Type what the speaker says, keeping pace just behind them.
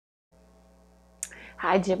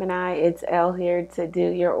Hi Gemini, it's Elle here to do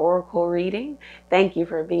your oracle reading. Thank you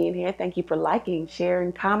for being here. Thank you for liking,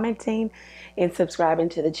 sharing, commenting, and subscribing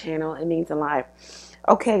to the channel. It means a lot.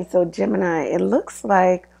 Okay, so Gemini, it looks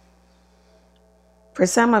like for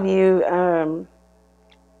some of you,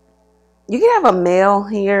 you can have a male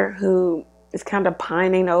here who is kind of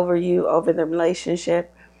pining over you, over the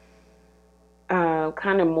relationship,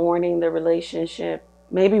 kind of mourning the relationship,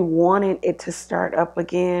 maybe wanting it to start up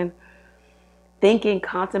again, thinking,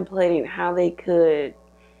 contemplating how they could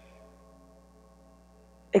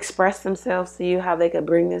express themselves to you, how they could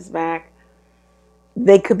bring this back.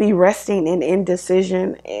 They could be resting in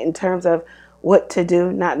indecision in terms of what to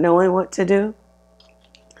do, not knowing what to do.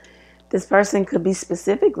 This person could be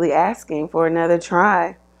specifically asking for another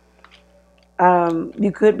try.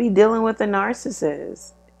 You could be dealing with a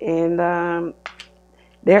narcissist, and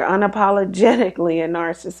they're unapologetically a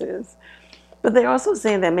narcissist. But they're also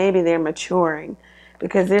saying that maybe they're maturing,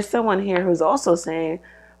 because there's someone here who's also saying,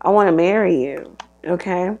 I want to marry you,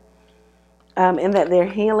 okay? And that they're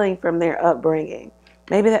healing from their upbringing.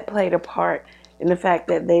 Maybe that played a part in the fact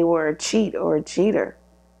that they were a cheat or a cheater.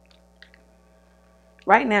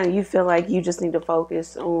 Right now, you feel like you just need to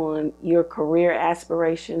focus on your career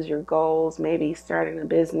aspirations, your goals, maybe starting a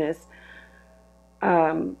business,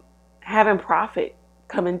 having profit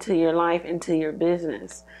come into your life, into your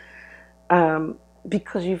business,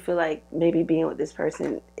 because you feel like maybe being with this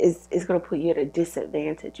person is going to put you at a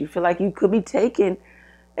disadvantage. You feel like you could be taken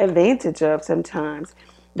advantage of sometimes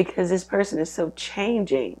because this person is so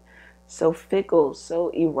changing, so fickle, so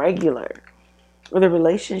irregular, or the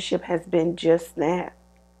relationship has been just that.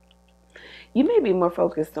 You may be more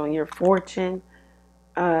focused on your fortune,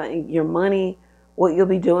 your money, what you'll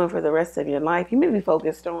be doing for the rest of your life. You may be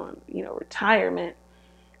focused on, retirement,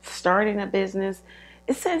 starting a business.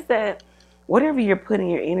 It says that whatever you're putting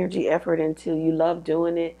your energy, effort into, you love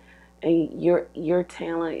doing it, and your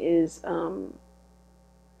talent is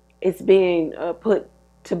it's being put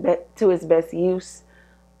to its best use.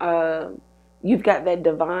 You've got that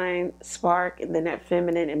divine spark, and then that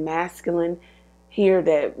feminine and masculine here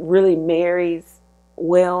that really marries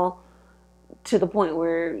well, to the point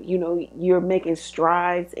where you're making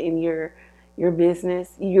strides in your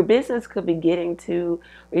business. Your business could be getting to,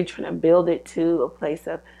 or you're trying to build it to a place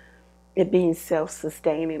of it being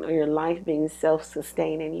self-sustaining, or your life being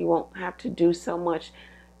self-sustaining. You won't have to do so much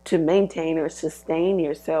to maintain or sustain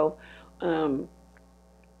yourself. You're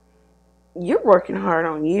working hard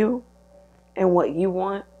on you and what you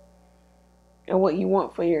want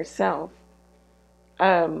for yourself.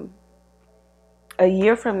 A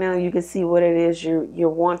year from now, you can see what it is you're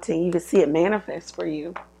wanting. You can see it manifest for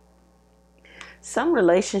you. Some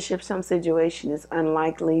relationship, some situation is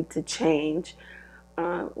unlikely to change,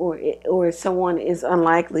 or someone is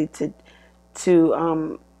unlikely to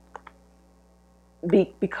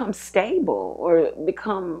become stable or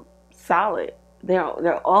become solid.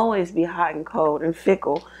 They'll always be hot and cold and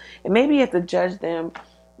fickle, and maybe you have to judge them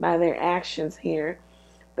by their actions here.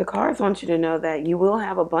 The cards want you to know that you will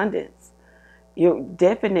have abundance. You're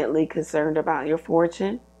definitely concerned about your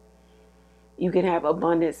fortune. You can have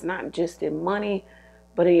abundance not just in money,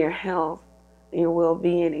 but in your health, in your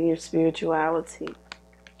well-being, in your spirituality.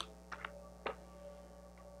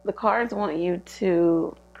 The cards want you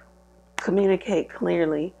to communicate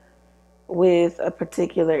clearly with a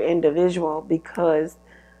particular individual, because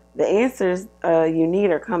the answers you need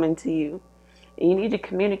are coming to you. And you need to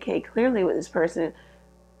communicate clearly with this person.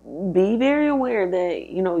 Be very aware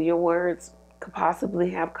that your words could possibly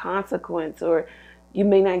have consequence, or you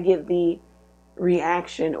may not get the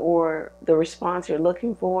reaction or the response you're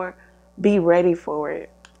looking for. Be ready for it.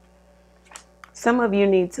 Some of you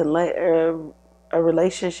need to let a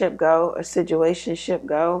relationship go, a situationship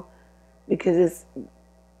go, because it's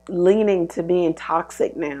leaning to being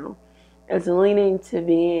toxic now. It's leaning to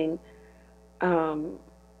being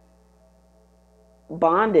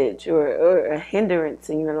bondage or a hindrance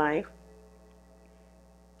in your life.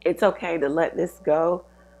 It's okay to let this go.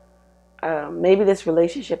 Maybe this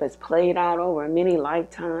relationship has played out over many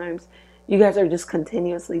lifetimes. You guys are just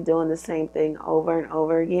continuously doing the same thing over and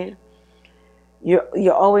over again.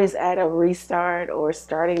 You're always at a restart or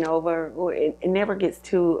starting over, or it never gets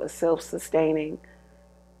to a self-sustaining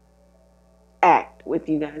act with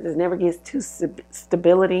you guys. It never gets to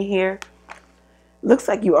stability here. Looks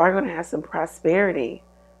like you are going to have some prosperity.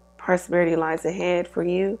 Prosperity lies ahead for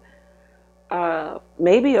you.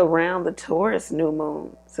 Maybe around the Taurus new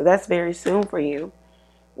moon. So that's very soon for you,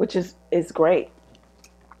 which is great.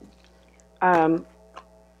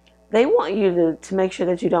 They want you to make sure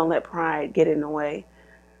that you don't let pride get in the way.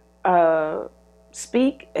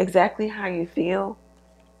 Speak exactly how you feel.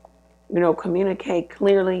 You know, communicate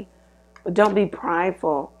clearly, but don't be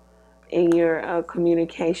prideful in your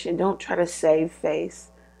communication. Don't try to save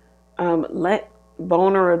face. Let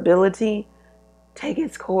vulnerability take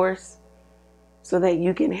its course so that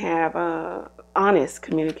you can have honest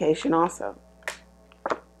communication also.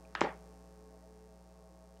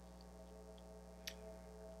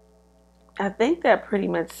 I think that pretty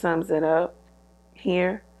much sums it up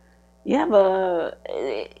here. You have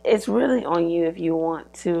it's really on you if you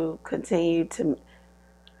want to continue to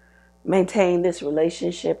maintain this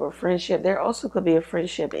relationship or friendship. There also could be a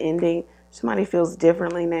friendship ending. Somebody feels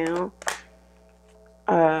differently now.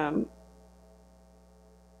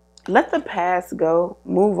 Let the past go,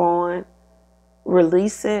 move on,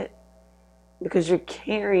 release it, because you're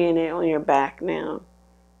carrying it on your back now.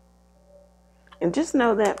 And just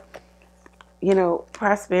know that, you know,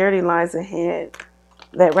 prosperity lies ahead.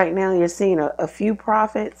 That right now you're seeing a few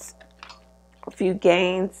profits, a few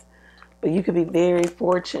gains, but you could be very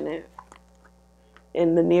fortunate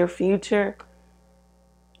in the near future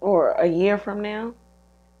or a year from now.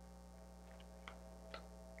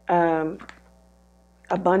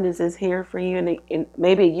 Abundance is here for you, and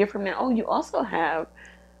maybe a year from now. Oh, you also have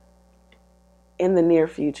in the near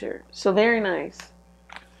future. So very nice.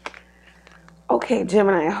 Okay,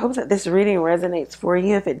 Gemini, I hope that this reading resonates for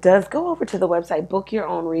you. If it does, go over to the website, book your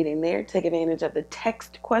own reading there. Take advantage of the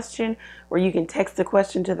text question where you can text the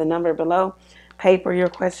question to the number below. Pay for your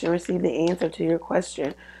question, receive the answer to your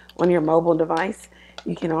question on your mobile device.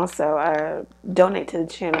 You can also donate to the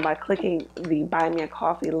channel by clicking the Buy Me a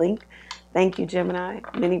Coffee link. Thank you, Gemini.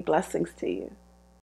 Many blessings to you.